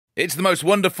It's the most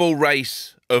wonderful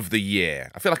race of the year.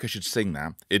 I feel like I should sing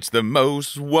that. It's the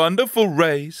most wonderful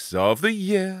race of the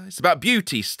year. It's about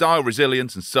beauty, style,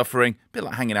 resilience and suffering. A bit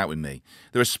like hanging out with me.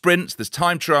 There are sprints, there's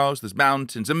time trials, there's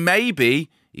mountains and maybe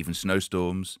even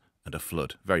snowstorms and a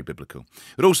flood. Very biblical.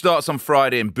 It all starts on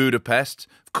Friday in Budapest.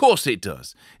 Of course it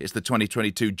does. It's the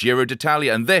 2022 Giro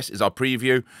d'Italia and this is our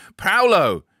preview.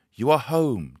 Paolo, you are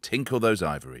home. Tinkle those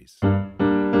ivories.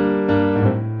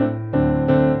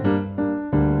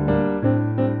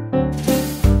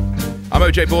 I'm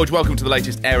OJ Borg. Welcome to the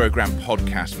latest Aérogramme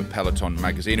podcast for Peloton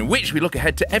magazine, in which we look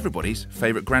ahead to everybody's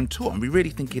favourite Grand Tour, and we really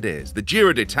think it is. The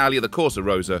Giro d'Italia, the Corsa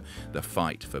Rosa, the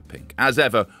fight for pink. As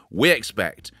ever, we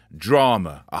expect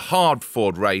drama, a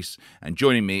hard-fought race, and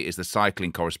joining me is the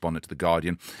cycling correspondent to The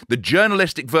Guardian, the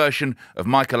journalistic version of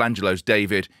Michelangelo's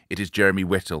David. It is Jeremy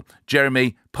Whittle.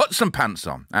 Jeremy, put some pants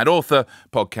on. And author,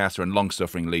 podcaster and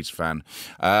long-suffering Leeds fan,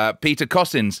 Peter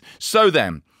Cossins. So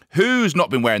then, who's not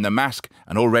been wearing the mask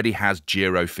and already has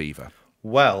Giro fever?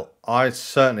 Well, I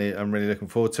certainly am really looking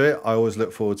forward to it. I always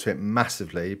look forward to it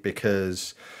massively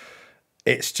because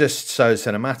it's just so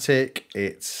cinematic.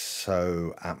 It's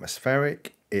so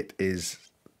atmospheric. It is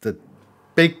the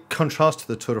big contrast to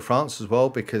the Tour de France as well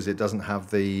because it doesn't have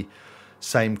the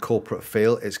same corporate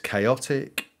feel. It's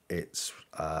chaotic. It's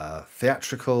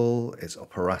theatrical. It's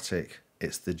operatic.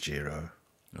 It's the Giro.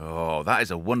 Oh, that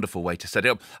is a wonderful way to set it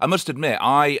up. I must admit,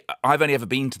 I've only ever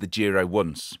been to the Giro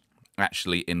once,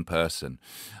 actually in person.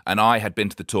 And I had been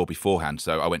to the Tour beforehand.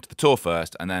 So I went to the Tour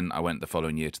first and then I went the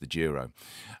following year to the Giro.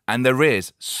 And there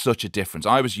is such a difference.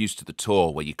 I was used to the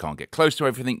Tour where you can't get close to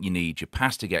everything you need. Your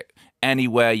pass to get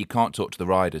anywhere. You can't talk to the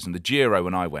riders. And the Giro,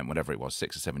 when I went, whatever it was,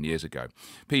 6 or 7 years ago,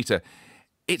 Peter,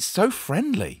 it's so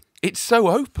friendly. It's so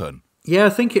open. Yeah, I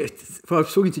think I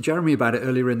was talking to Jeremy about it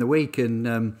earlier in the week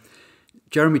and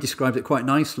Jeremy described it quite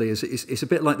nicely as it's a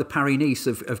bit like the Paris-Nice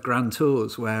of Grand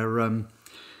Tours where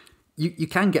you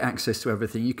can get access to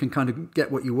everything. You can kind of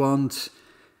get what you want.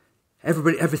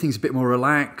 Everything's a bit more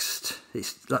relaxed.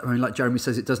 It's like Jeremy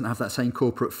says, it doesn't have that same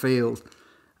corporate feel.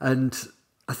 And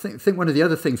I think one of the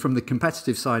other things from the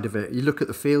competitive side of it, you look at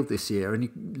the field this year and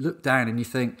you look down and you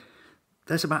think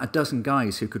there's about a dozen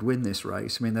guys who could win this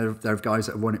race. I mean, there are guys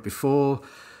that have won it before.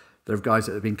 There are guys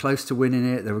that have been close to winning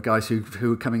it. There were guys who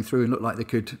are coming through and look like they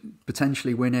could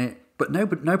potentially win it. But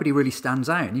nobody really stands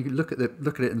out. And you can look at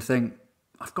it and think,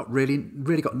 I've got really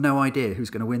got no idea who's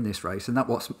going to win this race. And that's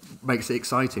what makes it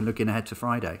exciting looking ahead to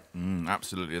Friday.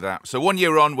 Absolutely that. So 1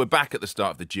 year on, we're back at the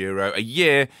start of the Giro. A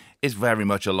year is very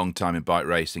much a long time in bike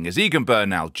racing. As Egan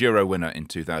Bernal, Giro winner in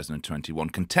 2021,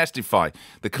 can testify,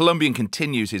 the Colombian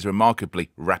continues his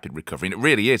remarkably rapid recovery. And it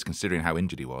really is, considering how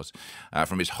injured he was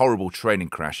from his horrible training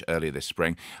crash earlier this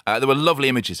spring. There were lovely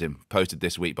images posted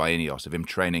this week by Ineos of him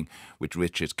training with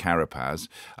Richard Carapaz.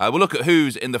 We'll look at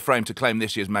who's in the frame to claim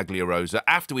this year's Maglia Rosa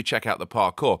after we check out the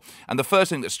parkour. And the first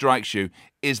thing that strikes you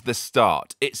is the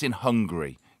start. It's in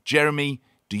Hungary. Jeremy,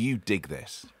 do you dig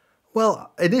this?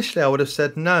 Well, initially I would have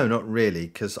said no, not really,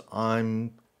 because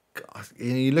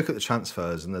you look at the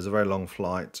transfers and there's a very long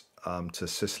flight to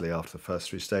Sicily after the first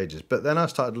 3 stages. But then I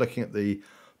started looking at the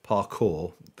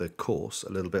parkour, the course,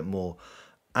 a little bit more.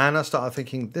 And I started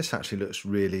thinking this actually looks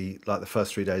really like the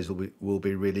first 3 days will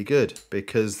be really good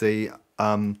because the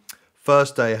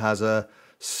first day has a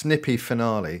snippy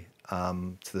finale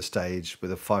to the stage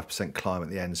with a 5% climb at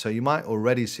the end. So you might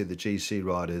already see the GC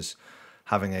riders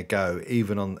having a go,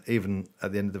 even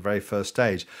at the end of the very first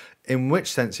stage. In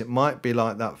which sense, it might be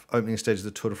like that opening stage of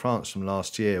the Tour de France from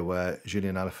last year, where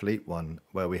Julien Alaphilippe won,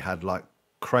 where we had like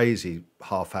crazy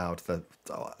last hour of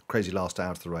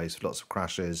the race, lots of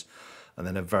crashes, and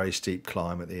then a very steep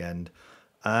climb at the end,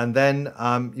 and then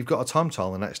you've got a time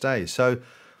trial the next day. So,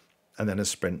 and then a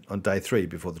sprint on day 3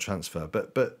 before the transfer.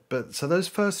 But so those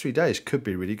first 3 days could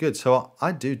be really good. So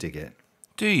I do dig it.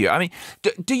 Do you? I mean,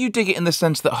 do you dig it in the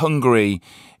sense that Hungary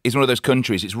is one of those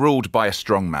countries, it's ruled by a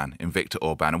strongman in Viktor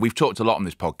Orban, and we've talked a lot on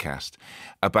this podcast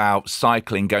about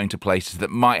cycling going to places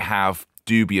that might have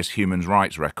dubious human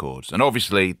rights records. And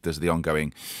obviously there's the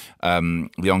ongoing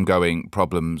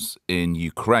problems in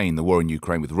Ukraine, the war in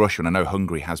Ukraine with Russia, and I know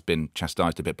Hungary has been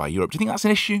chastised a bit by Europe. Do you think that's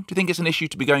an issue? Do you think it's an issue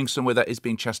to be going somewhere that is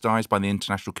being chastised by the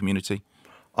international community?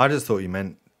 I just thought you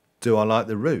meant, do I like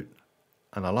the route?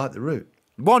 And I like the route.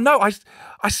 Well, no,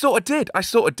 I sort of did. I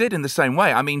sort of did in the same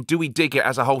way. I mean, do we dig it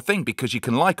as a whole thing? Because you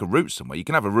can like a route somewhere. You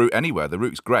can have a route anywhere. The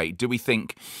route's great. Do we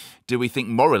think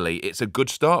morally it's a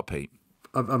good start, Pete?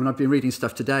 I mean, I've been reading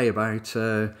stuff today about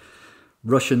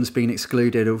Russians being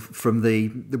excluded from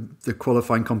the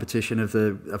qualifying competition of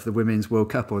the Women's World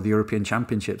Cup or the European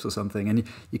Championships or something. And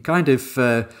you kind of...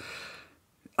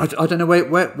 I don't know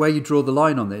where you draw the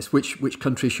line on this. Which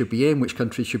countries should be in, which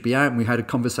countries should be out. And we had a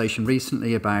conversation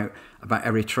recently about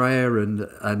Eritrea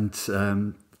and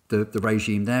the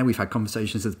regime there. We've had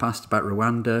conversations in the past about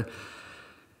Rwanda.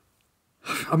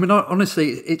 I mean,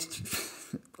 honestly,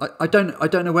 I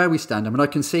don't know where we stand. I mean, I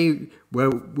can see where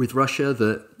with Russia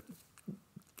that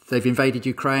they've invaded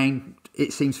Ukraine.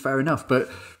 It seems fair enough, but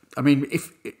I mean,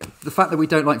 if the fact that we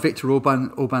don't like Viktor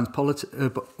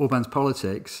Orban's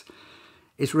politics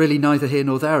is really neither here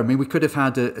nor there. I mean, we could have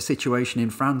had a situation in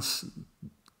France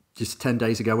just 10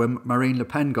 days ago when Marine Le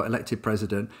Pen got elected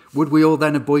president. Would we all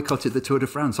then have boycotted the Tour de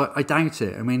France? I doubt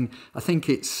it. I mean, I think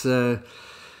it's, I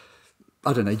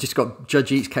don't know, you just got to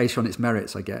judge each case on its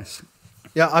merits, I guess.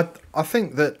 Yeah, I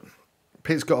think that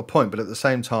Pete's got a point, but at the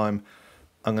same time,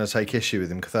 I'm going to take issue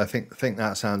with him because I think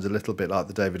that sounds a little bit like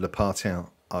the David Lepardien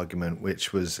argument,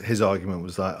 which was his argument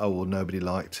was like, oh well, nobody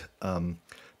liked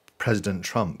President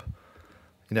Trump,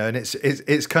 you know, and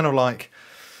it's kind of like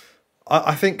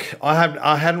I think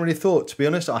I hadn't really thought, to be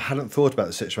honest, I hadn't thought about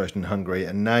the situation in Hungary,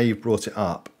 and now you've brought it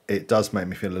up, it does make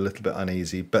me feel a little bit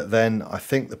uneasy. But then I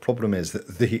think the problem is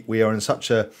that we are in such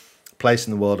a place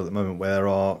in the world at the moment where there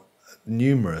are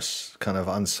numerous kind of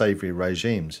unsavoury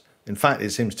regimes. In fact, it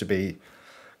seems to be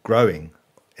growing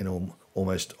in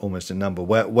almost a number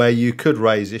where you could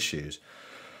raise issues.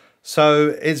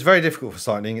 So it's very difficult for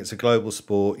cycling. It's a global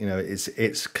sport. You know,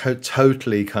 it's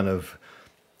totally kind of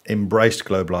embraced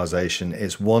globalization.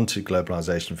 It's wanted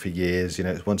globalization for years. You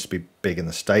know, it's wanted to be big in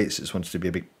the States. It's wanted to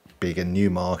be big in new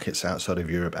markets outside of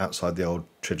Europe, outside the old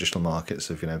traditional markets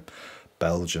of, you know,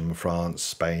 Belgium, France,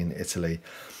 Spain, Italy.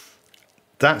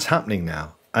 That's happening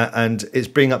now, and it's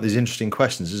bringing up these interesting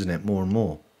questions, isn't it? More and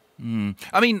more.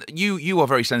 I mean, you are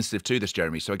very sensitive to this,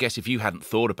 Jeremy, so I guess if you hadn't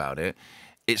thought about it,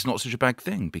 it's not such a bad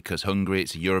thing, because Hungary,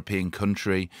 it's a European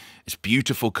country. It's a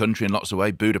beautiful country in lots of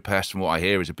ways. Budapest, from what I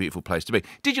hear, is a beautiful place to be.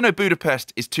 Did you know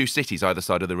Budapest is 2 cities either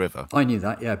side of the river? I knew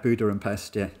that, yeah, Buda and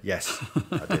Pest, yeah. Yes,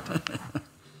 I did.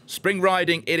 Spring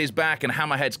riding, it is back, and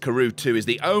Hammerhead's Karoo 2 is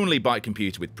the only bike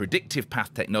computer with predictive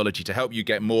path technology to help you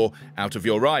get more out of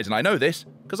your rides. And I know this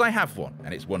because I have one,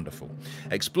 and it's wonderful.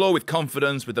 Explore with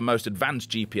confidence with the most advanced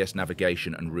GPS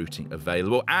navigation and routing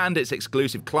available, and its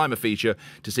exclusive climber feature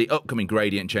to see upcoming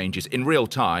gradient changes in real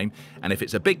time. And if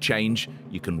it's a big change,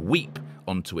 you can weep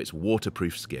onto its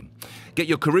waterproof skin. Get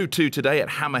your Karoo 2 today at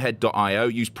hammerhead.io.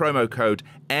 Use promo code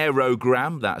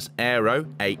Aérogramme, that's Aero,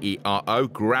 A-E-R-O,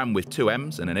 Gram with 2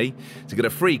 M's and an E, to get a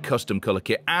free custom colour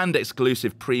kit and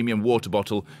exclusive premium water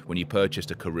bottle when you purchase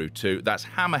a Karoo 2. That's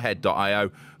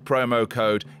hammerhead.io, promo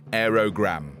code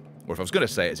Aérogramme. Or if I was going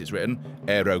to say it as it's written,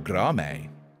 Aérogramme.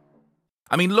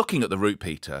 I mean, looking at the route,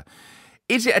 Peter,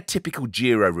 is it a typical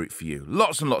Giro route for you?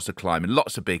 Lots and lots of climbing,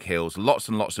 lots of big hills, lots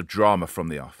and lots of drama from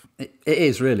the off. It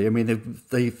is really. I mean,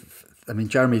 I mean,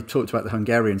 Jeremy talked about the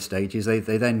Hungarian stages. They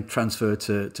then transfer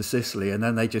to Sicily, and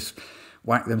then they just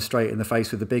whack them straight in the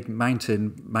face with a big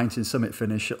mountain summit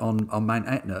finish on Mount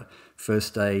Etna,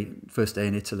 first day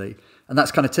in Italy, and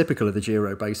that's kind of typical of the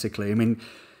Giro, basically. I mean,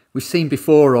 we've seen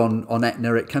before on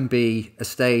Etna, it can be a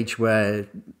stage where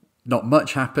not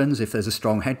much happens. If there's a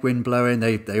strong headwind blowing,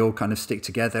 they all kind of stick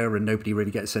together and nobody really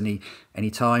gets any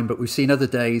time. But we've seen other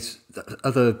days,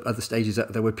 other stages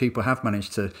out there where people have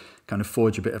managed to kind of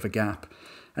forge a bit of a gap.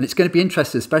 And it's going to be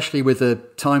interesting, especially with the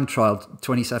time trial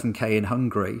 27K in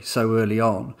Hungary so early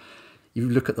on. You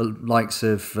look at the likes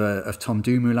of Tom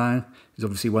Dumoulin, who's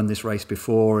obviously won this race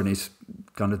before and is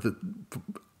kind of,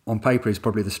 on paper, is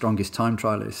probably the strongest time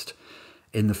trialist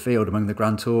in the field among the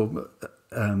Grand Tour,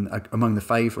 among the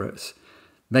favourites.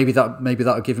 Maybe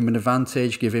that'll give him an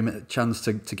advantage, give him a chance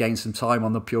to gain some time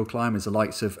on the pure climbers, the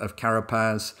likes of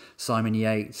Carapaz, Simon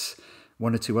Yates,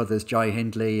 one or two others, Jai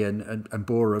Hindley and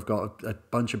Bora have got a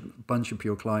bunch of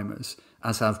pure climbers,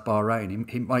 as have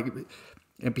Bahrain.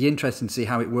 It'd be interesting to see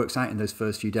how it works out in those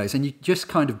first few days. And you just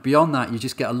kind of, beyond that, you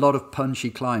just get a lot of punchy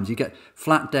climbs. You get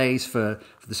flat days for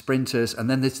the sprinters, and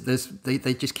then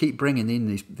they just keep bringing in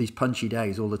these punchy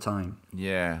days all the time.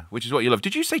 Yeah, which is what you love.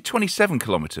 Did you say 27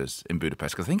 kilometres in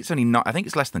Budapest? Because I think it's only I think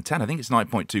it's less than 10. I think it's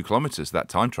 9.2 kilometres, that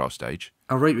time trial stage.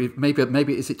 Oh, right.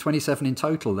 Maybe is it 27 in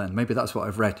total then? Maybe that's what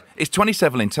I've read. It's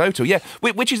 27 in total, yeah.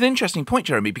 Which is an interesting point,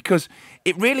 Jeremy, because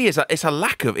it really is it's a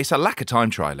lack of time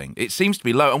trialling. It seems to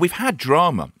be low, and we've had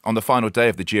drama on the final day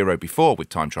of the Giro before with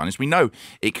time trialling. So we know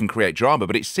it can create drama,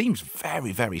 but it seems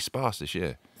very, very sparse this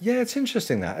year. Yeah, it's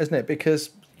interesting that, isn't it? Because,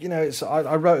 you know,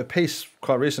 I wrote a piece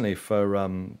quite recently for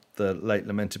the late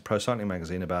lamented Pro Cycling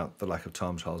magazine about the lack of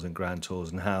time trials in Grand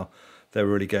Tours and how they were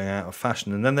really going out of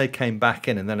fashion. And then they came back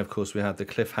in, and then, of course, we had the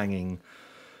cliffhanging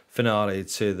finale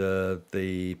to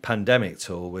the pandemic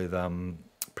tour with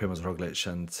Primoz Roglic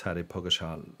and Tadej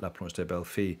Pogačar, La Planche des Belles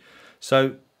Filles.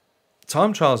 So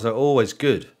time trials are always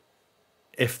good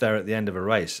if they're at the end of a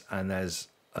race and there's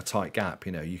a tight gap.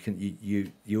 You know,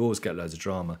 you always get loads of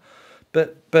drama.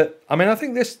 But I mean, I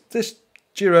think this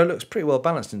Giro looks pretty well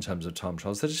balanced in terms of time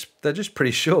trials. They're just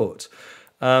pretty short,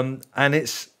 and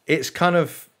it's kind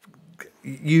of,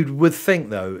 you would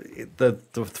think though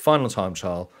the final time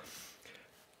trial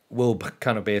will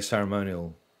kind of be a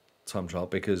ceremonial time trial,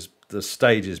 because the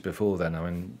stages before then, I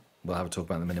mean, we'll have a talk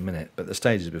about them in a minute, but the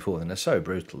stages before then are so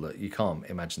brutal that you can't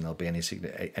imagine there'll be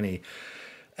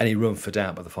any room for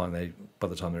doubt by the time they're at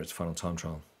the final time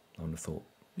trial, I would have thought.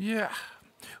 Yeah.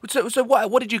 So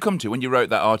what did you come to when you wrote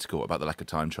that article about the lack of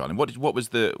time trial? And what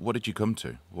did you come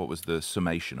to? What was the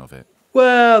summation of it?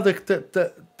 Well,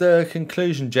 the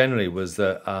conclusion generally was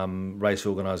that race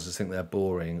organisers think they're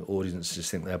boring, audiences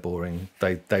think they're boring.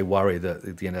 They worry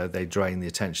that, you know, they drain the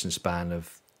attention span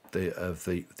of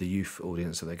the youth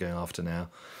audience that they're going after now.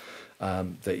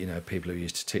 That, you know, people who are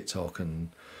used to TikTok and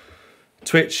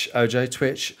Twitch,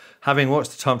 having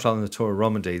watched the time trial in the Tour of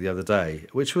Romandy the other day,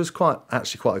 which was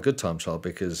actually quite a good time trial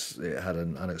because it had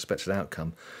an unexpected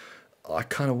outcome. I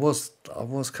was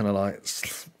kind of like,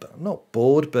 not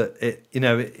bored, but it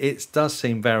does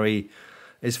seem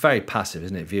it's very passive,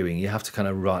 isn't it? Viewing, you have to kind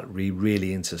of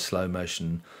really into slow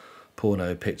motion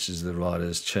porno pictures of the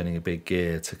riders churning a big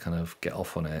gear to kind of get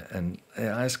off on it, and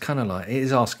it's kind of like, it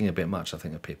is asking a bit much, I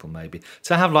think, of people maybe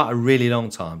to have like a really long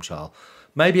time trial.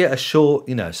 Maybe a short,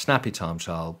 you know, snappy time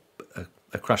trial,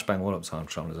 a crash bang wallop time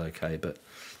trial is okay, but.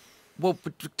 Well,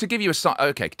 to give you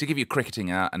a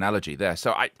cricketing analogy there.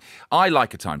 So I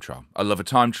like a time trial. I love a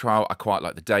time trial. I quite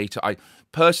like the data. I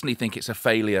personally think it's a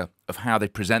failure of how they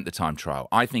present the time trial.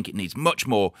 I think it needs much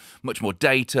more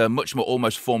data, much more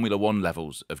almost Formula One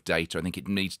levels of data. I think it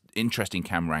needs interesting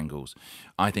camera angles.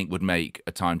 I think would make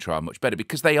a time trial much better,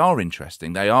 because they are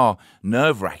interesting. They are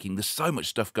nerve-wracking. There's so much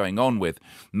stuff going on with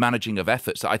managing of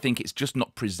efforts that I think it's just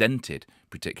not presented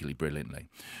particularly brilliantly.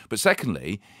 But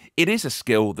secondly, it is a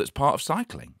skill that's part of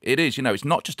cycling. It is, you know, it's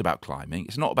not just about climbing.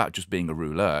 It's not about just being a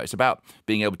rouleur. It's about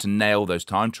being able to nail those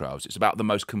time trials. It's about the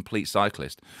most complete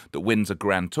cyclist that wins a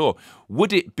Grand Tour.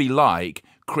 Would it be like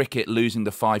cricket losing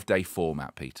the 5-day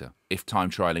format, Peter, if time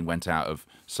trialling went out of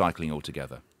cycling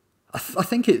altogether? I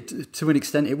think to an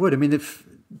extent it would. I mean,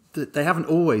 they haven't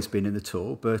always been in the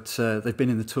Tour, but they've been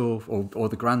in the Tour or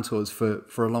the Grand Tours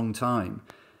for a long time.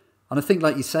 And I think,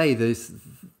 like you say, I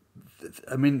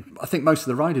think most of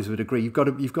the riders would agree. You've got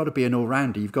to be an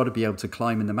all-rounder. You've got to be able to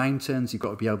climb in the mountains. You've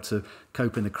got to be able to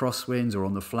cope in the crosswinds or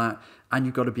on the flat, and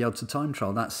you've got to be able to time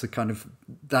trial.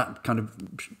 That kind of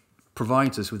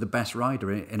provides us with the best rider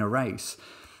in a race.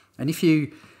 And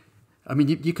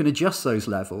you can adjust those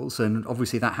levels, and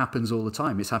obviously that happens all the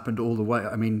time. It's happened all the way.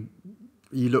 I mean,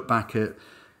 you look back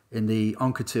in the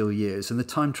Anquetil years, and the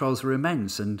time trials were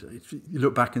immense. And you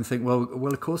look back and think, well,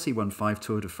 of course he won 5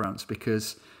 Tour de France,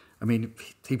 because, I mean,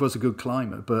 he was a good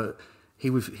climber, but he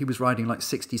was riding like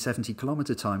 60, 70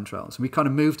 kilometre time trials. And we kind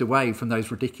of moved away from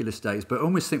those ridiculous days, but I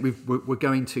almost think we're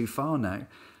going too far now.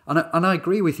 And I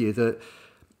agree with you that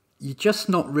you're just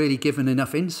not really given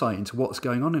enough insight into what's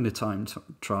going on in a time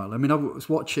trial. I mean, I was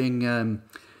watching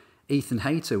Ethan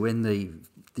Hayter win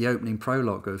the opening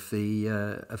prologue of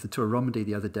the Tour of Romandy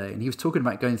the other day, and he was talking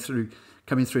about coming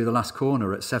through the last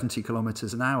corner at 70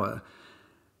 kilometres an hour,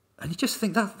 and you just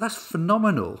think that's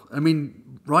phenomenal. I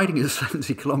mean, riding at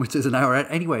 70 kilometres an hour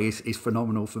anyway is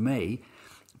phenomenal for me,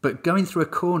 but going through a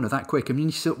corner that quick, I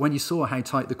mean, when you saw how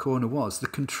tight the corner was, the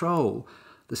control,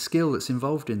 the skill that's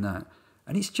involved in that,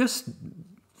 and it's just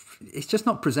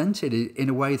not presented in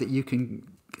a way that you can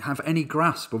have any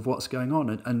grasp of what's going on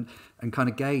and kind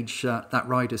of gauge that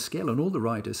rider's skill and all the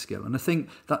riders' skill. And I think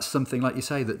that's something, like you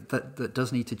say, that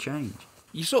does need to change.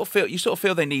 You sort of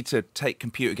feel they need to take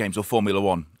computer games or Formula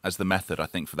One as the method, I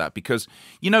think, for that, because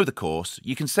you know the course,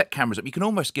 you can set cameras up, you can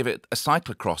almost give it a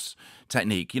cyclocross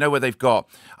technique, you know, where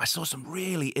I saw some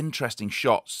really interesting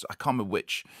shots. I can't remember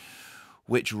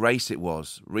which race it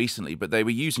was recently, but they were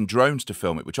using drones to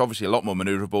film it, which obviously a lot more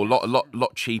manoeuvrable, a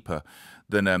lot cheaper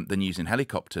than using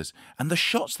helicopters. And the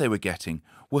shots they were getting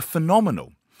were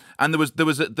phenomenal. And there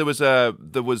was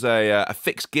a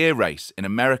fixed gear race in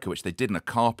America, which they did in a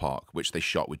car park, which they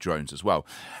shot with drones as well,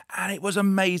 and it was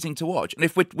amazing to watch. And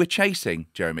if we're chasing,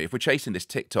 Jeremy, if we're chasing this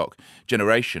TikTok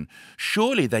generation,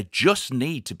 surely they just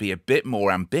need to be a bit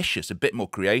more ambitious, a bit more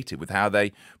creative with how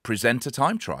they present a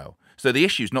time trial. So the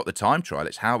issue is not the time trial;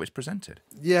 it's how it's presented.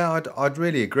 Yeah, I'd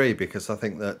really agree, because I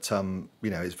think that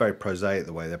it's very prosaic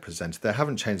the way they're presented. They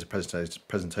haven't changed the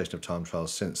presentation of time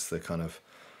trials since the kind of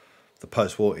the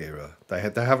post-war era. They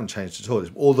haven't changed at all.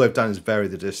 All they've done is vary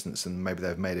the distance, and maybe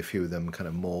they've made a few of them kind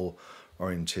of more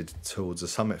oriented towards the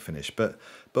summit finish. But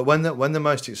when the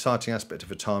most exciting aspect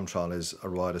of a time trial is a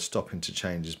rider stopping to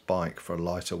change his bike for a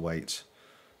lighter weight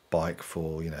bike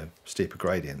for, you know, steeper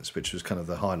gradients, which was kind of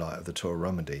the highlight of the Tour of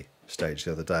Romandy stage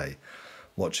the other day,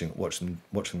 watching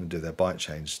them do their bike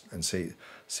change and see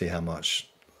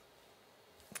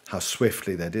how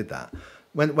swiftly they did that.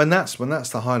 When that's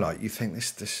the highlight, you think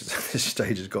this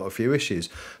stage has got a few issues.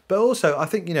 But also, I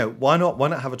think, you know, why not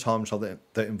have a time trial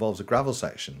that involves a gravel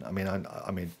section? I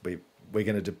mean, we're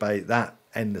going to debate that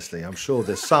endlessly, I'm sure,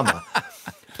 this summer.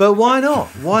 But why not?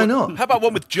 Why not? How about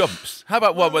one with jumps? How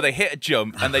about one where they hit a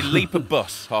jump and they leap a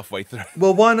bus halfway through?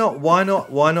 Well, why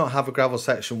not have a gravel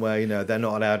section where, you know, they're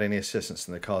not allowed any assistance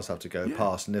and the cars have to go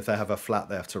past, and if they have a flat,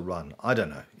 they have to run? I don't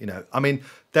know. You know, I mean,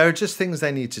 there are just things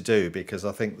they need to do, because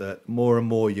I think that more and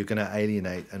more you're going to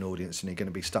alienate an audience and you're going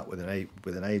to be stuck with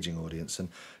an aging audience. And,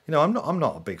 you know, I'm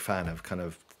not a big fan of kind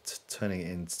of turning it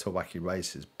into wacky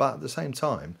races, but at the same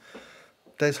time,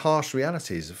 there's harsh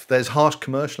realities. There's harsh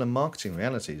commercial and marketing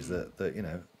realities that you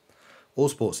know, all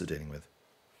sports are dealing with.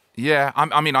 Yeah,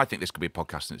 I mean, I think this could be a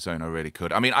podcast in its own. I really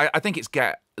could. I mean, I think it's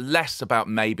less about,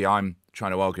 maybe I'm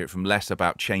trying to argue it from less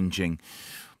about changing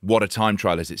what a time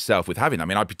trial is itself with having. I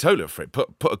mean, I'd be totally up for it.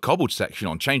 Put a cobbled section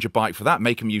on, change a bike for that,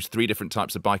 make them use 3 different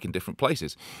types of bike in different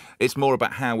places. It's more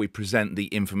about how we present the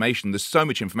information. There's so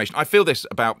much information. I feel this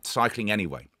about cycling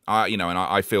anyway. You know, and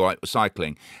I feel like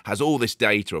cycling has all this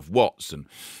data of watts and,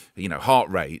 you know, heart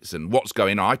rates and what's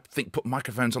going on. I think put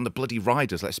microphones on the bloody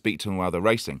riders. Let's speak to them while they're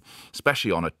racing,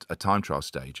 especially on a time trial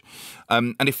stage.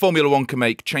 And if Formula One can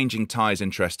make changing tyres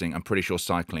interesting, I'm pretty sure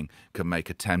cycling can make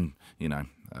a 10, you know,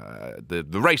 the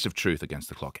race of truth against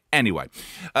the clock. Anyway,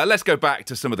 let's go back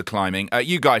to some of the climbing.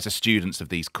 You guys are students of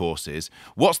these courses.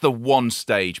 What's the one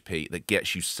stage, Pete, that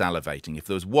gets you salivating? If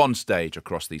there was one stage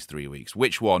across these 3 weeks,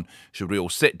 which one should we all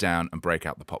sit down and break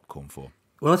out the popcorn for?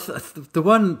 Well, the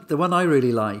one I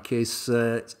really like is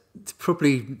it's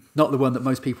probably not the one that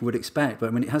most people would expect, but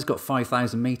I mean, it has got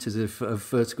 5,000 metres of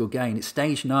vertical gain. It's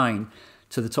stage 9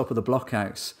 to the top of the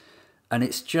blockhouse, and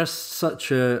it's just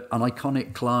such an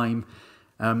iconic climb.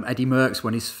 Eddie Merckx,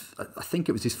 I think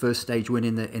it was his first stage win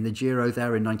in the Giro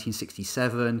there in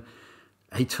 1967.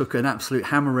 He took an absolute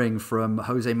hammering from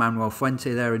Jose Manuel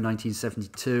Fuente there in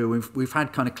 1972. We've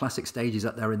had kind of classic stages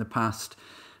up there in the past.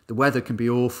 The weather can be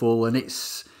awful, and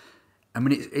it's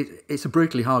a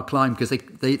brutally hard climb, because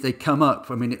they come up.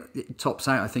 I mean, it tops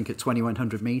out, I think, at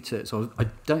 2,100 metres. I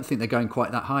don't think they're going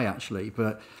quite that high, actually,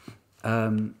 but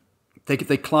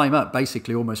they climb up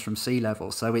basically almost from sea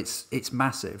level, so it's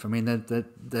massive. I mean,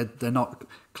 they're not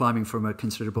climbing from a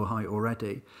considerable height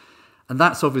already, and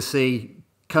that's obviously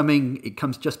coming. It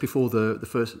comes just before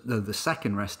the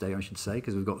second rest day, I should say,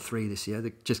 because we've got 3 this year.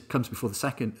 It just comes before the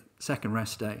second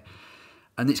rest day,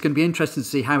 and it's going to be interesting to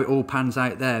see how it all pans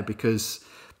out there, because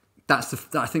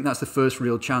I think that's the first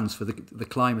real chance for the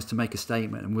climbers to make a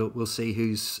statement, and we'll see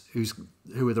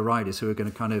who are the riders who are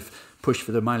going to kind of push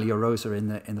for the Maglia Rosa in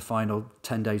the final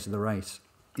 10 days of the race.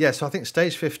 Yeah, so I think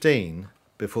stage 15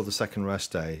 before the second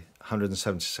rest day,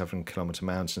 177-kilometre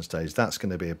mountain stage, that's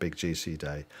going to be a big GC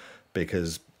day,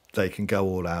 because they can go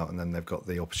all out and then they've got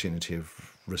the opportunity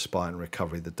of respite and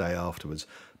recovery the day afterwards.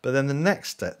 But then the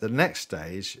next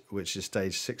stage, which is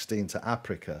stage 16 to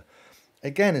Aprica,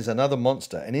 again is another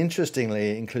monster, and interestingly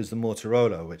it includes the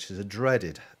Mortirolo, which is a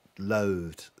dreaded,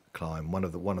 loathed climb, one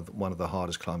of the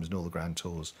hardest climbs in all the Grand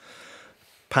Tours.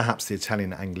 Perhaps the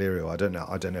Italian Anglirio. I don't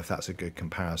know if that's a good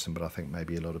comparison, but I think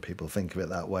maybe a lot of people think of it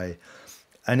that way.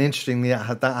 And interestingly,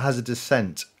 that has a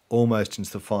descent almost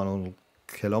into the final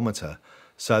kilometre.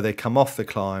 So they come off the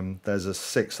climb. There's a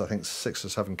 6 or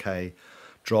 7k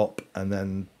drop, and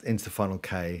then into the final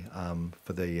k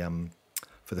for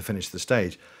the finish of the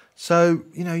stage. So,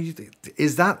 you know,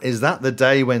 is that the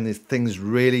day when things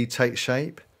really take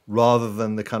shape, rather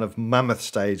than the kind of mammoth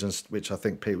stage, which I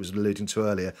think Pete was alluding to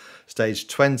earlier, stage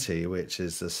 20, which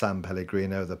is the San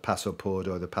Pellegrino, the Passo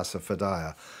Pordo, the Passo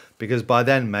Fadaya, because by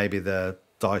then maybe the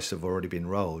dice have already been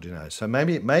rolled, you know. So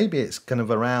maybe it's kind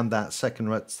of around that second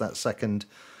rest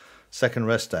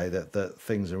day that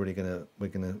things are we're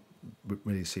gonna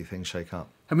really see things shake up.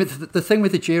 I mean, the thing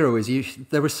with the Giro is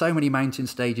there are so many mountain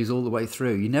stages all the way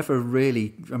through. You never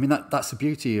really, I mean, that's the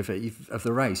beauty of it, of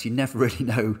the race. You never really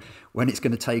know when it's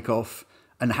going to take off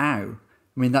and how.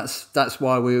 I mean, that's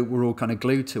why we're all kind of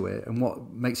glued to it, and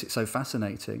what makes it so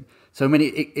fascinating. So, I mean,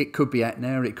 it could be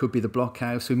Etna, it could be the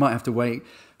Blockhouse. We might have to wait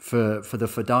for the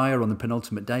Fadaya on the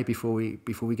penultimate day before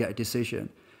we get a decision.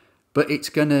 But it's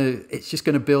just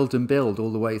gonna build and build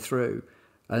all the way through.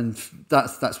 And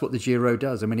that's what the Giro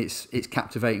does. I mean, it's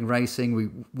captivating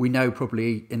racing. We know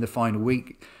probably in the final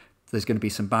week there's going to be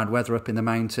some bad weather up in the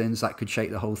mountains that could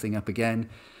shake the whole thing up again.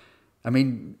 I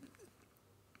mean,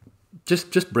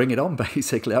 just bring it on,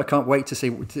 basically. I can't wait to see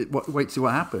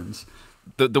what happens.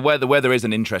 The weather is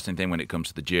an interesting thing when it comes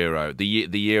to the Giro. The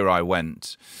year I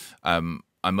went,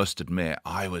 I must admit,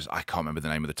 I can't remember the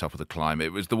name of the top of the climb.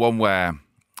 It was the one where,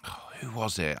 who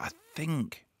was it? I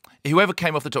think whoever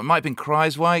came off the top, it might have been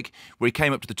Kreiswijk, where he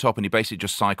came up to the top and he basically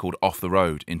just cycled off the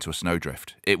road into a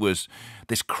snowdrift. It was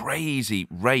this crazy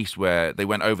race where they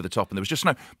went over the top and there was just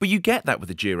snow. But you get that with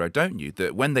the Giro, don't you?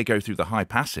 That when they go through the high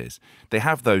passes, they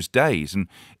have those days. And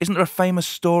isn't there a famous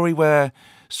story where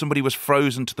somebody was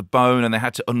frozen to the bone and they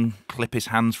had to unclip his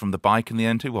hands from the bike in the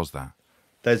end? Who was that?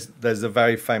 There's a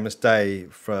very famous day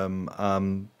from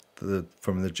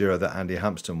the Giro that Andy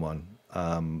Hampsten won,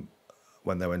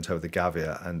 when they went over the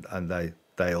Gavia, and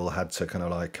they all had to kind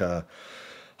of like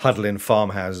huddle in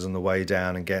farmhouses on the way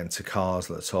down and get into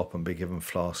cars at the top and be given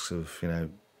flasks of, you know,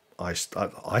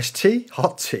 iced tea,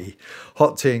 hot tea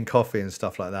and coffee and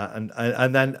stuff like that.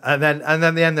 And then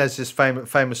the end, there's this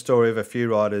famous story of a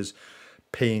few riders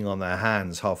peeing on their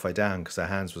hands halfway down because their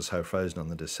hands were so frozen on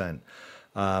the descent.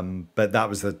 But that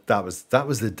was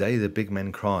the day the big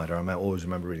men cried. I always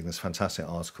remember reading this fantastic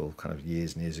article kind of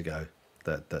years and years ago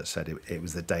that said it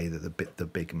was the day that the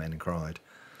big men cried.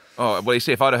 Oh, well, you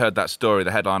see, if I'd have heard that story,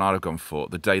 the headline I'd have gone for,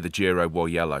 the day the Giro wore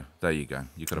yellow. There you go.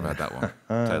 You could have had that one.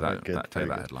 Take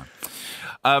that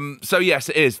headline. So, yes,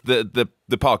 it is. The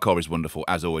parkour is wonderful,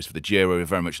 as always, for the Giro. We're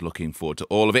very much looking forward to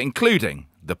all of it, including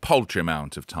the paltry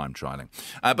amount of time trialling.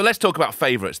 But let's talk about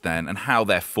favourites then and how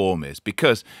their form is,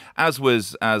 because as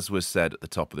was said at the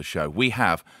top of the show, we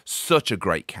have such a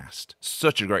great cast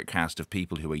of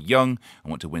people who are young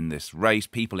and want to win this race,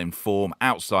 people in form,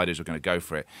 outsiders who are going to go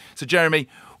for it. So, Jeremy,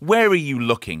 where are you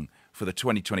looking for the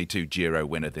 2022 Giro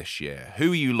winner this year?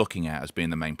 Who are you looking at as being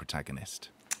the main protagonist?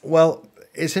 Well,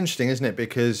 it's interesting, isn't it?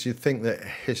 Because you'd think that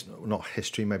not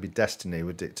history, maybe destiny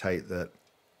would dictate that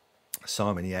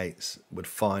Simon Yates would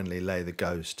finally lay the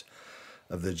ghost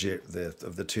of the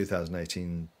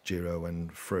 2018 Giro when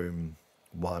Froome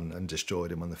won and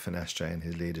destroyed him on the Finestre, and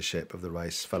his leadership of the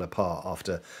race fell apart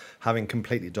after having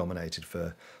completely dominated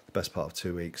for the best part of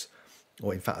 2 weeks,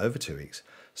 or in fact over 2 weeks.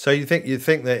 So you think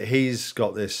that he's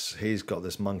got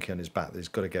this monkey on his back that he's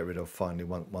got to get rid of finally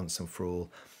once and for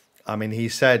all. I mean, he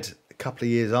said a couple of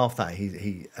years after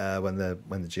that,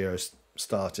 when the Giro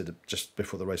started, just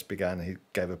before the race began, he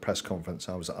gave a press conference.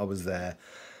 I was there,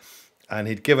 and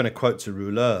he'd given a quote to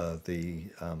Rouleur, the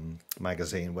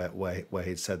magazine, where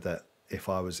he'd said that if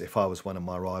I was one of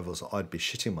my rivals, I'd be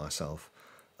shitting myself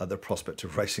at the prospect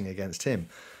of racing against him.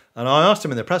 And I asked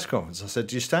him in the press conference, I said,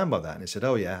 "Do you stand by that?" And he said,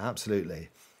 "Oh yeah, absolutely."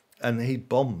 And he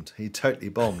bombed. He totally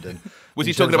bombed. And was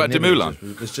he talking about Dumoulin?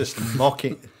 Was just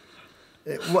mocking.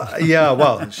 It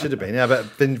should have been. Yeah, but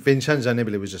Vincenzo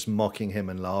Nibali was just mocking him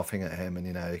and laughing at him, and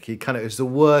it was the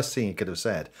worst thing he could have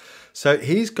said. So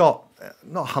he's got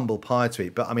not humble pie to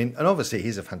eat, but I mean, and obviously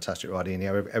he's a fantastic rider. And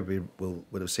everybody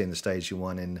would have seen the stage he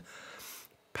won in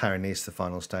Paris-Nice, the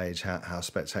final stage, how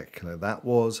spectacular that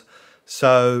was.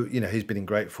 So he's been in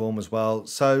great form as well.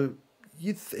 So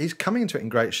he's coming into it in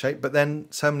great shape. But then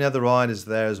so many other riders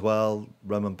there as well: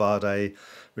 Romain Bardet,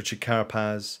 Richard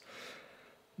Carapaz,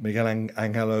 Miguel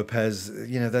Angel Lopez.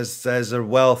 There's a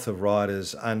wealth of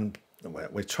riders, and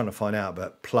we're trying to find out.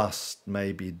 But plus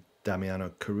maybe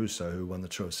Damiano Caruso, who won the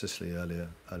Tour of Sicily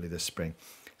early this spring.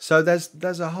 So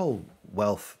there's a whole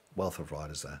wealth of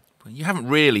riders there. Well, you haven't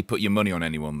really put your money on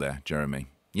anyone there, Jeremy.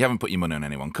 You haven't put your money on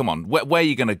anyone. Come on, where are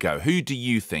you going to go? Who do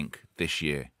you think this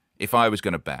year? If I was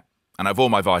going to bet, and of all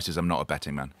my vices, I'm not a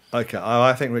betting man. Okay,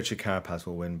 I think Richard Carapaz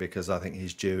will win because I think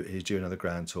he's due another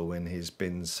Grand Tour win. He's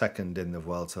been second in the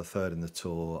Vuelta, third in the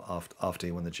Tour after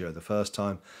he won the Giro the first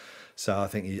time. So I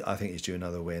think he's due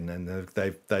another win, and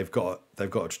they've got a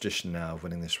tradition now of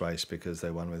winning this race because they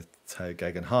won with Tao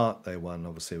Geoghegan Hart, they won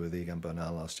obviously with Egan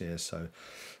Bernal last year. So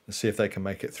let's see if they can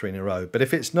make it 3 in a row. But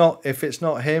if it's not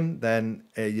him, then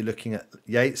you're looking at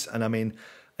Yates. And I mean,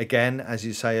 again, as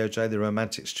you say, OJ, the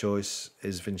romantic's choice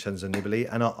is Vincenzo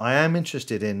Nibali, and I am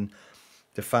interested in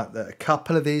the fact that a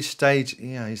couple of these stages,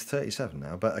 he's 37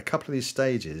 now, but a couple of these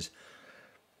stages,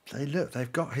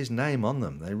 they've got his name on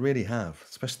them. They really have.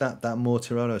 Especially that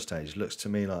Mortirolo stage looks to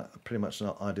me like pretty much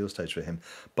an ideal stage for him.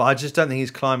 But I just don't think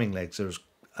his climbing legs are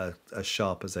as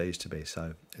sharp as they used to be.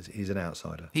 So he's an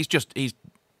outsider. He's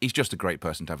he's just a great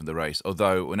person to have in the race.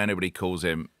 Although when anybody calls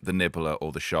him the nibbler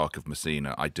or the shark of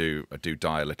Messina, I do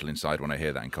die a little inside when I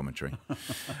hear that in commentary.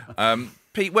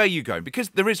 Pete, where are you going? Because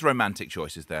there is romantic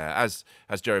choices there, as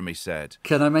Jeremy said.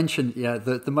 Can I mention,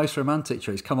 the most romantic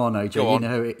choice? Come on, OJ. Go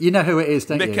on. You know who it is,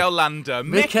 don't you? Mikel Landa.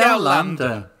 Mikel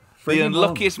Landa. The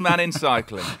unluckiest man in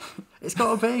cycling. It's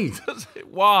got to be.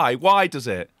 Why? Why does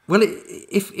it? Well,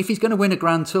 if he's going to win a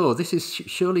Grand Tour, this is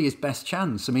surely his best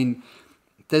chance. I mean,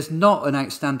 there's not an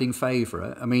outstanding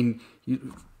favourite. I mean, the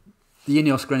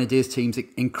Ineos Grenadiers team's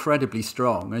incredibly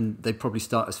strong, and they'd probably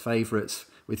start as favourites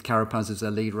with Carapaz as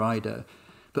their lead rider.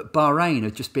 But Bahrain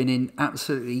have just been in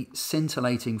absolutely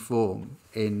scintillating form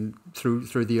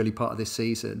through the early part of this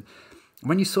season.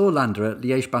 When you saw Landa at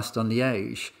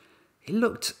Liège-Bastogne-Liège, he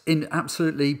looked in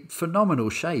absolutely phenomenal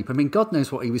shape. I mean, God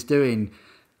knows what he was doing,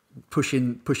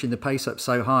 pushing the pace up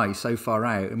so high, so far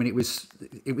out. I mean, it was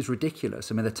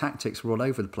ridiculous. I mean, the tactics were all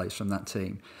over the place from that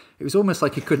team. It was almost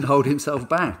like he couldn't hold himself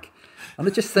back. And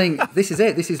I just think this is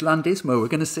it. This is Landismo. We're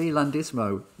going to see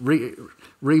Landismo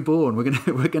reborn.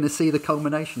 We're going to see the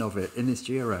culmination of it in this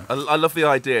Giro. I love the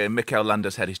idea. In Mikel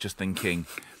Landa's head, he's just thinking,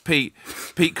 Pete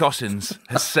Cossins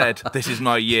has said, "This is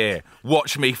my year.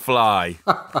 Watch me fly."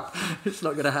 It's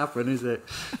not going to happen, is it?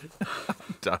 I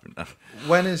don't know.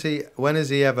 When has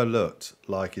he ever looked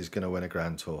like he's going to win a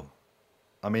Grand Tour?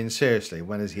 I mean, seriously,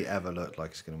 when has he ever looked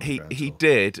like he's going to win a Grand Tour?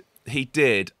 He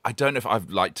did. I don't know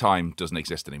if time doesn't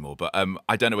exist anymore, but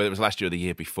I don't know whether it was last year or the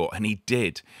year before. And he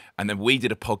did. And then we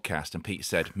did a podcast, and Pete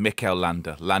said, Mikel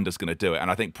Landa's going to do it.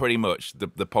 And I think pretty much the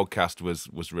podcast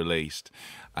was released,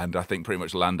 and I think pretty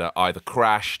much Landa either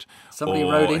crashed or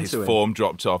his form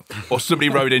dropped off, or somebody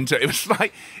rode into it. It was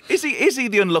like, is he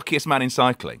the unluckiest man in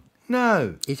cycling?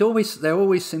 No. There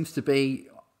always seems to be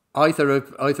either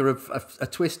a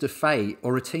twist of fate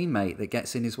or a teammate that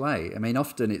gets in his way. I mean,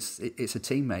 often it's a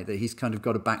teammate that he's kind of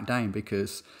got to back down,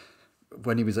 because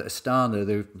when he was at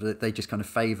Astana, they just kind of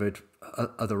favoured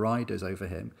other riders over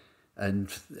him.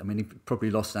 And I mean, he probably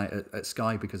lost out at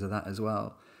Sky because of that as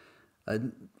well.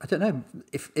 And I don't know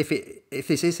if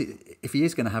he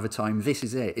is going to have a time. This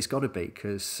is it. It's got to be,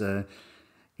 because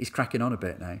he's cracking on a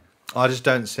bit now. I just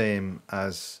don't see him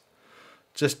as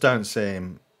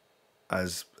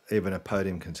even a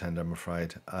podium contender, I'm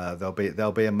afraid.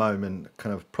 There'll be a moment,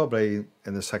 kind of probably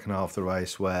in the second half of the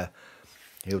race, where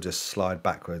he'll just slide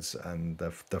backwards, and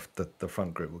the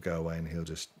front group will go away, and he'll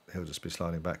just be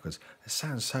sliding backwards. It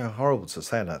sounds so horrible to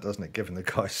say that, doesn't it? Given the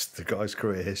guy's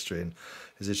career history and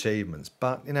his achievements,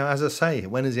 but as I say,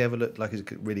 when has he ever looked like he's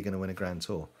really going to win a Grand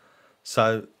Tour?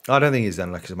 So I don't think he's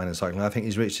done like he's a man in cycling. I think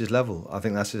he's reached his level. I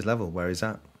think that's his level where he's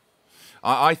at.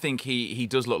 I think he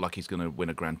does look like he's going to win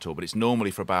a Grand Tour, but it's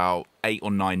normally for about 8 or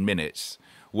 9 minutes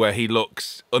where he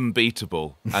looks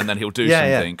unbeatable, and then he'll do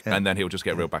something, and then he'll just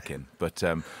get reeled back in. But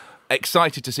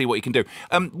excited to see what he can do.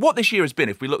 What this year has been,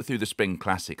 if we look through the Spring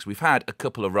Classics, we've had a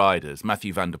couple of riders,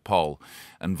 Mathieu van der Poel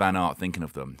and Van Aert, thinking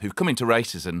of them, who've come into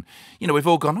races, and we've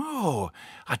all gone, oh,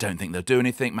 I don't think they'll do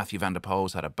anything. Mathieu van der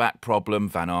Poel's had a back problem,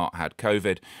 Van Aert had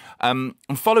COVID. And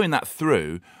following that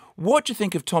through, what do you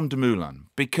think of Tom Dumoulin?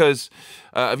 Because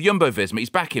of Jumbo-Visma,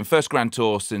 he's back in first Grand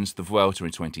Tour since the Vuelta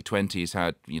in 2020. He's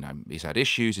had, he's had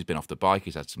issues. He's been off the bike.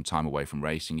 He's had some time away from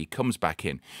racing. He comes back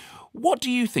in. What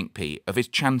do you think, Pete, of his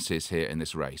chances here in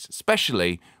this race,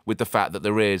 especially with the fact that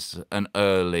there is an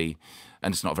early,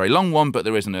 and it's not a very long one, but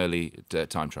there is an early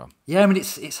time trial? Yeah, I mean,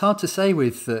 it's hard to say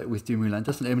with Dumoulin,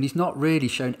 doesn't it? I mean, he's not really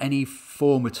shown any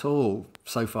form at all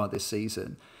so far this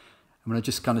season. I mean, I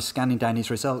just kind of scanning down his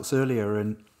results earlier,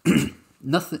 and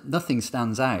nothing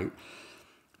stands out.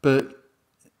 But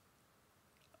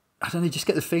I don't know, just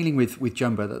get the feeling with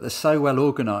Jumbo that they're so well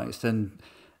organised, and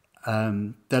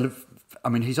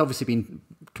he's obviously been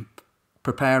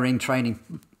preparing, training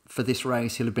for this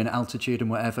race. He'll have been at altitude and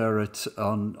whatever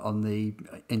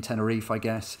in Tenerife, I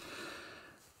guess.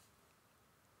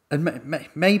 And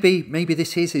maybe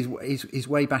this is his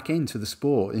way back into the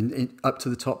sport, up to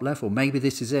the top level. Maybe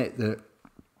this is it, that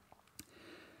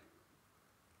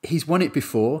he's won it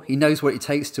before. He knows what it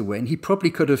takes to win. He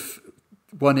probably could have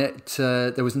won it.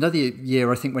 There was another year,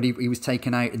 I think, when he was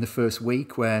taken out in the first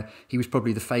week, where he was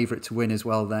probably the favourite to win as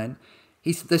well then.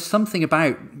 There's something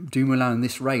about Dumoulin in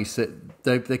this race that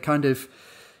they're kind of,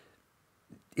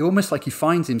 almost like he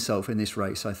finds himself in this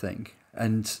race, I think.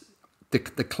 And the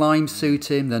climbs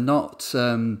suit him. They're not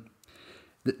the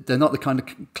kind of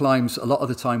climbs a lot of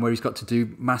the time where he's got to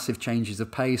do massive changes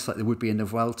of pace like there would be in the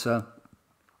Vuelta,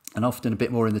 and often a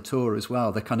bit more in the Tour as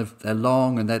well. They're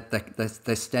long, and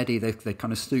they're steady. They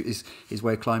kind of suit his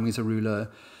way of climbing as a rouleur.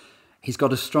 He's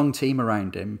got a strong team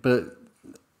around him, but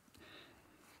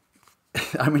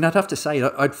I mean, I'd have to say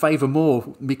I'd favour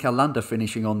more Mikel Landa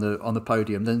finishing on the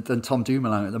podium than Tom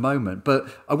Dumoulin at the moment. But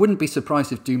I wouldn't be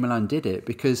surprised if Dumoulin did it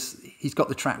because he's got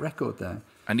the track record there.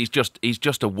 And he's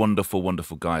just a wonderful,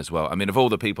 wonderful guy as well. I mean, of all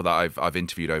the people that I've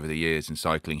interviewed over the years in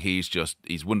cycling, he's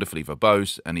wonderfully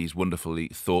verbose and he's wonderfully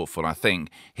thoughtful. I think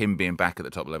him being back at the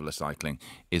top level of cycling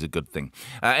is a good thing.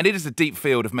 And it is a deep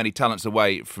field of many talents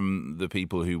away from the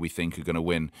people who we think are going to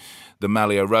win the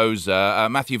Maglia Rosa.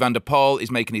 Mathieu van der Poel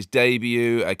is making his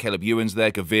debut. Caleb Ewan's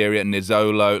there, Gaviria,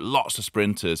 Nizzolo, lots of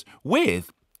sprinters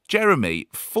with Jeremy,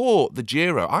 for the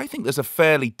Giro, I think there's a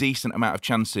fairly decent amount of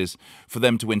chances for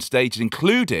them to win stages,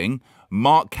 including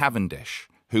Mark Cavendish,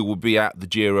 who will be at the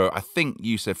Giro, I think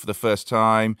you said, for the first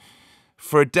time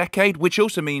for a decade, which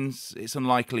also means it's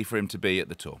unlikely for him to be at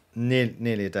the Tour.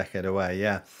 Nearly a decade away,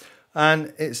 yeah.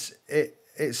 And it's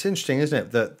interesting,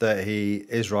 isn't it, that he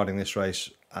is riding this race,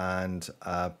 and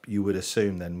you would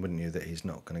assume then, wouldn't you, that he's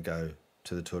not going to go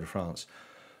to the Tour de France.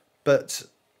 But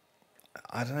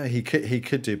I don't know. He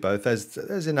could do both.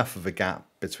 There's enough of a gap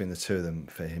between the two of them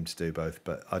for him to do both.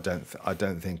 But I don't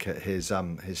think at his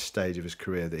stage of his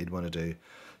career that he'd want to do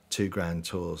two Grand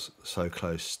Tours so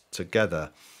close together.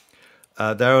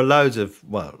 There are loads.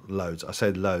 I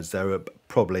say loads. There are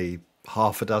probably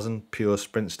half a dozen pure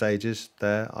sprint stages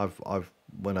there.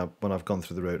 When I've gone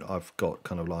through the route, I've got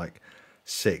kind of like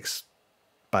six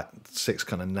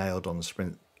kind of nailed on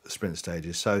sprint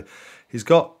stages. So he's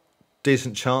got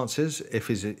decent chances if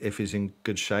he's in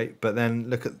good shape. But then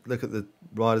look at the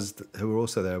riders who are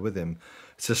also there with him.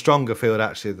 It's a stronger field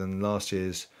actually than last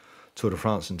year's Tour de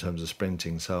France in terms of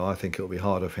sprinting. So I think it'll be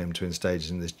harder for him to win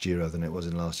stages in this Giro than it was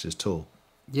in last year's Tour.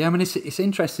 Yeah, I mean it's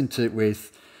interesting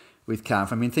with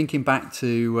Cav. I mean, thinking back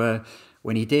to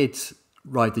when he did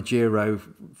ride the Giro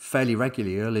fairly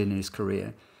regularly early in his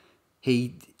career,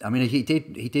 he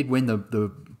did win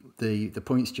the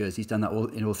points jersey. He's done that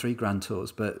in all three Grand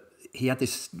Tours, but he had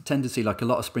this tendency, like a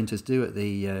lot of sprinters do at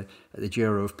the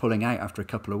Giro, of pulling out after a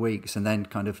couple of weeks and then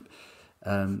kind of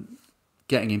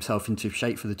getting himself into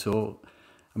shape for the Tour.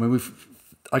 I mean,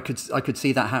 I could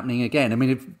see that happening again. I mean,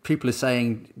 if people are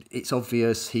saying it's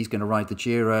obvious he's going to ride the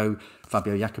Giro,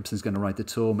 Fabio Jakobsen's going to ride the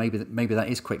Tour, maybe that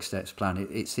is Quick-Step's plan.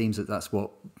 It seems that's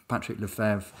what Patrick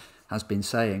Lefevre has been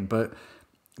saying. But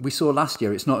we saw last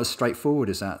year it's not as straightforward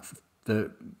as that.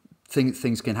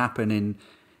 Things can happen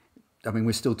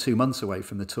we're still 2 months away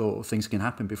from the Tour. Things can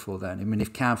happen before then. I mean,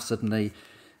 if Cav suddenly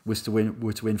were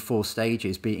to win 4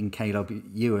 stages, beating Caleb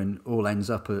Ewan, all ends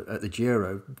up at the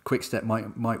Giro, Quick-Step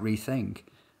might rethink.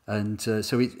 And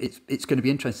so it's going to be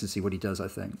interesting to see what he does, I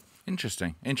think.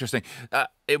 Interesting.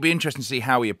 It'll be interesting to see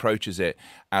how he approaches it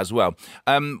as well.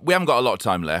 We haven't got a lot of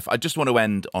time left. I just want to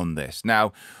end on this.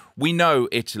 Now, we know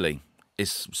Italy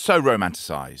is so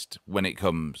romanticised when it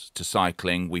comes to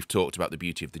cycling. We've talked about the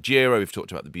beauty of the Giro, we've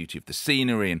talked about the beauty of the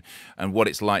scenery and what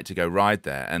it's like to go ride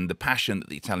there and the passion that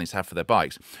the Italians have for their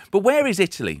bikes. But where is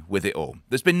Italy with it all?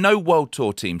 There's been no World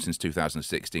Tour team since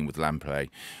 2016 with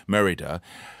Lamprey Merida.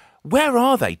 Where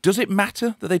are they? Does it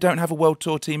matter that they don't have a World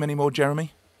Tour team anymore,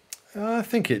 Jeremy? I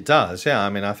think it does, yeah. I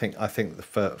mean, I think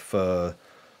for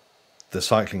the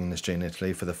cycling industry in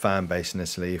Italy, for the fan base in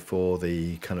Italy, for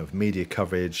the kind of media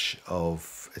coverage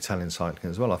of Italian cycling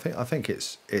as well. I think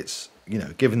it's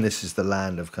given this is the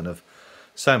land of kind of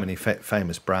so many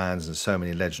famous brands and so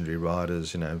many legendary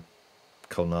riders,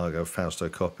 Colnago, Fausto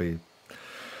Coppi,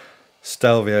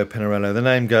 Stelvio, Pinarello.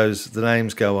 The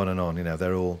names go on and on.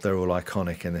 They're all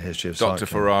iconic in the history of cycling. Dr.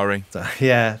 Ferrari.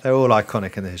 Yeah, they're all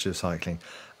iconic in the history of cycling,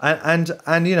 and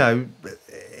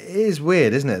it is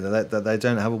weird, isn't it, that they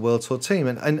don't have a World Tour team,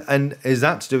 and is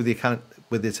that to do with the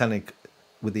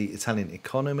Italian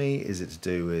economy? Is it to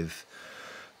do with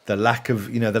the lack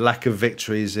of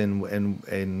victories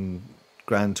in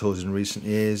Grand Tours in recent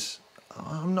years?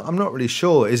 I'm not really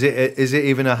sure. Is it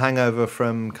even a hangover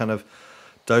from kind of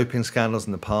doping scandals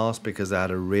in the past, because they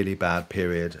had a really bad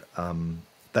period?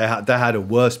 They had a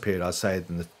worse period, I'd say,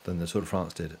 than the Tour de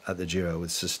France did at the Giro,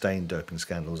 with sustained doping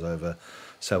scandals over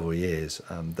several years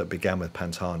that began with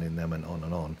Pantani and then went on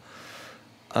and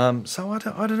on. So I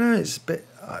don't know. It's a bit.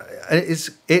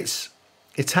 It's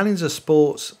Italians are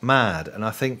sports mad, and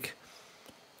I think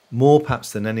more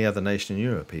perhaps than any other nation in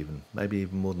Europe, maybe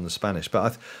even more than the Spanish.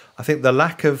 But I think the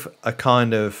lack of a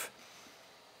kind of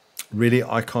really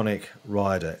iconic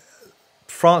rider.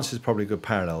 France is probably a good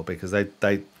parallel, because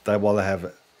they while they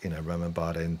have Romain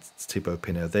Bardet and Thibaut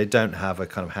Pinot, they don't have a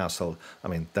kind of household. I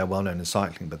mean, they're well known in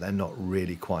cycling, but they're not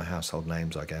really quite household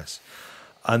names, I guess.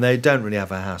 And they don't really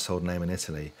have a household name in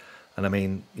Italy. And I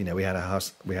mean, we had a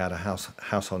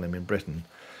household name in Britain,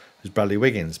 was Bradley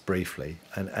Wiggins briefly,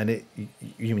 and it,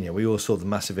 you know, we all saw the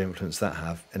massive influence that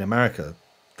have in America.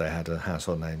 They had a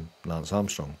household name, Lance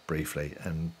Armstrong, briefly,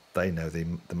 and they know the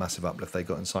massive uplift they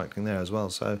got in cycling there as well.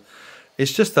 So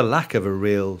it's just the lack of a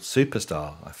real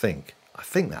superstar, I think. I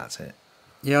think that's it.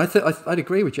 Yeah, I'd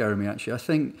agree with Jeremy, actually. I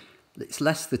think it's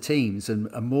less the teams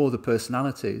and more the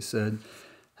personalities. And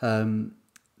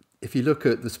if you look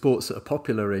at the sports that are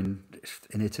popular in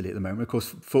Italy at the moment, of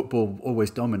course, football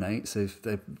always dominates.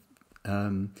 They're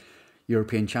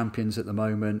European champions at the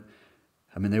moment.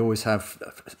 I mean, they always have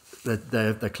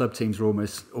their club teams are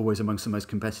always amongst the most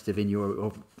competitive in Europe,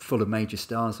 or full of major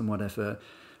stars and whatever.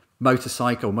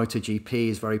 Motorcycle, MotoGP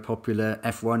is very popular.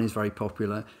 F1 is very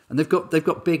popular, and they've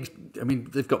got big. I mean,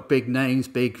 they've got big names,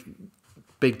 big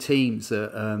teams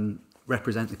that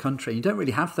represent the country. You don't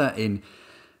really have that in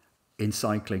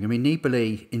cycling. I mean,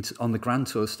 Nibali on the Grand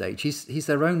Tour stage, he's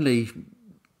their only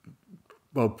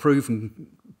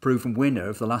proven winner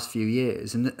of the last few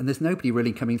years, and there's nobody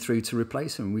really coming through to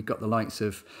replace him. We've got the likes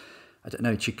of, I don't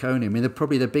know, Ciccone. I mean,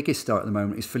 probably the biggest star at the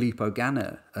moment is Filippo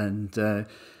Ganna, and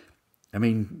I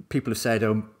mean, people have said,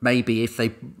 oh, maybe if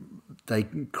they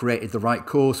created the right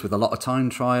course with a lot of time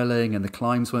trialing and the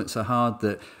climbs weren't so hard,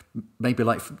 that maybe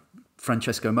like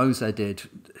Francesco Moser did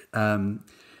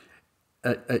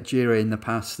at Giro in the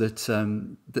past, that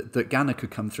Ganna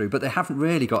could come through. But they haven't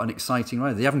really got an exciting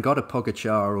rider. They haven't got a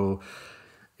Pogacar, or,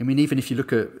 I mean, even if you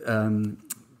look at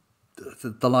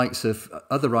the likes of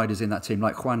other riders in that team,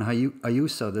 like Juan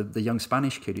Ayuso, the young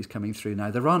Spanish kid who's coming through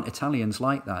now, there aren't Italians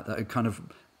like that are kind of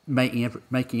making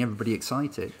everybody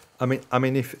excited. I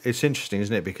mean, if it's interesting,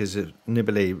 isn't it? Because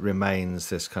Nibali remains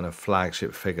this kind of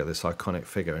flagship figure, this iconic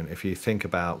figure. And if you think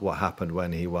about what happened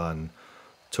when he won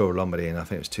Tour of Lombardy, and I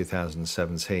think it was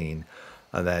 2017,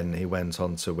 and then he went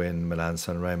on to win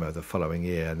Milan-San Remo the following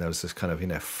year, and there was this kind of, you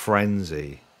know,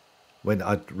 frenzy. When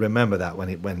I remember that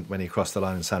when he crossed the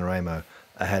line in San Remo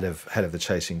ahead of the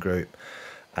chasing group,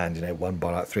 and, you know, won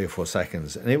by like 3 or 4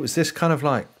 seconds, and it was this kind of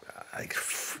like,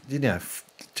 you know,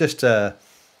 just a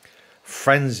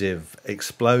frenzy of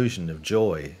explosion of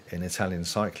joy in Italian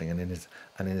cycling and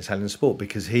in Italian sport,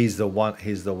 because he's the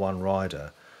one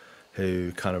rider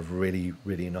who kind of really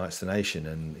unites the nation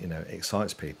and, you know,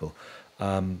 excites people.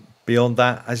 Beyond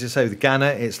that, as you say, with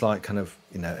Ganna, it's like kind of,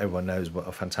 you know, everyone knows what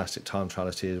a fantastic time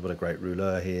trialist he is, what a great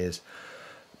rouleur he is,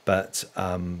 but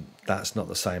that's not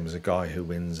the same as a guy who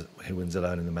wins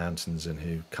alone in the mountains and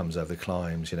who comes over the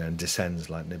climbs, you know, and descends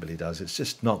like Nibali does. It's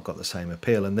just not got the same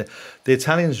appeal. And the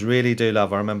Italians really do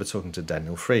love. I remember talking to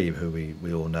Daniel Friebe, who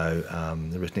we all know,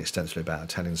 written extensively about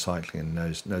Italian cycling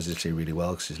and knows Italy really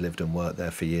well because he's lived and worked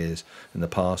there for years in the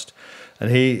past.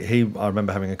 And I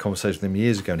remember having a conversation with him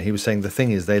years ago, and he was saying the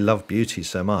thing is they love beauty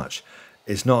so much.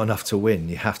 It's not enough to win.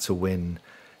 You have to win.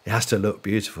 It has to look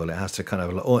beautiful. It has to kind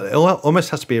of, it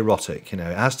almost has to be erotic, you know.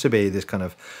 It has to be this kind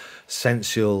of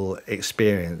sensual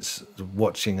experience,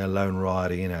 watching a lone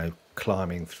rider, you know,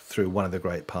 climbing through one of the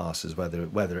great passes,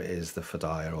 whether it is the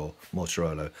Fadaya or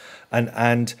Mortirolo,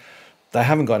 and they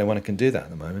haven't got anyone who can do that at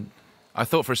the moment. I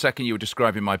thought for a second you were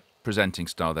describing my presenting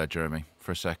style there, Jeremy.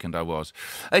 For a second, I was.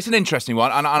 It's an interesting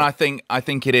one, and I think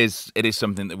it is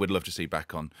something that we'd love to see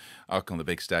back on the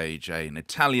big stage. An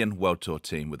Italian World Tour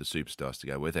team with the superstars to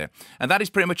go with it, and that is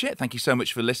pretty much it. Thank you so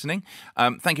much for listening.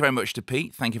 Thank you very much to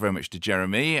Pete. Thank you very much to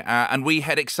Jeremy. And we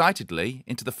head excitedly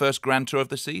into the first Grand Tour of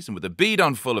the season with a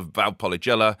bidon full of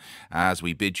Valpolicella as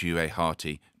we bid you a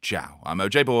hearty ciao. I'm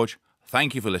OJ Borg.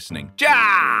 Thank you for listening.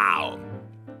 Ciao.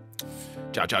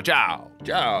 Ciao, ciao, ciao.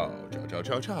 Ciao, ciao, ciao,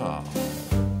 ciao, ciao.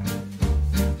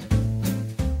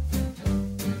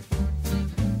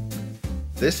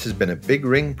 This has been a Big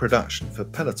Ring production for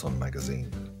Peloton magazine.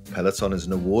 Peloton is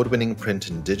an award-winning print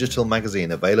and digital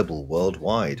magazine available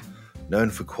worldwide,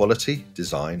 known for quality,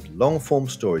 design, long-form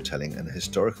storytelling and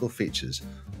historical features.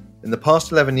 In the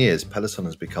past 11 years, Peloton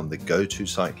has become the go-to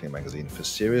cycling magazine for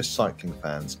serious cycling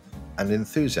fans and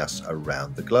enthusiasts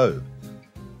around the globe.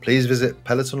 Please visit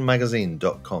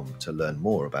pelotonmagazine.com to learn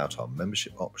more about our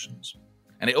membership options.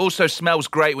 And it also smells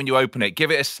great when you open it. Give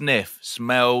it a sniff.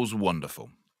 Smells wonderful.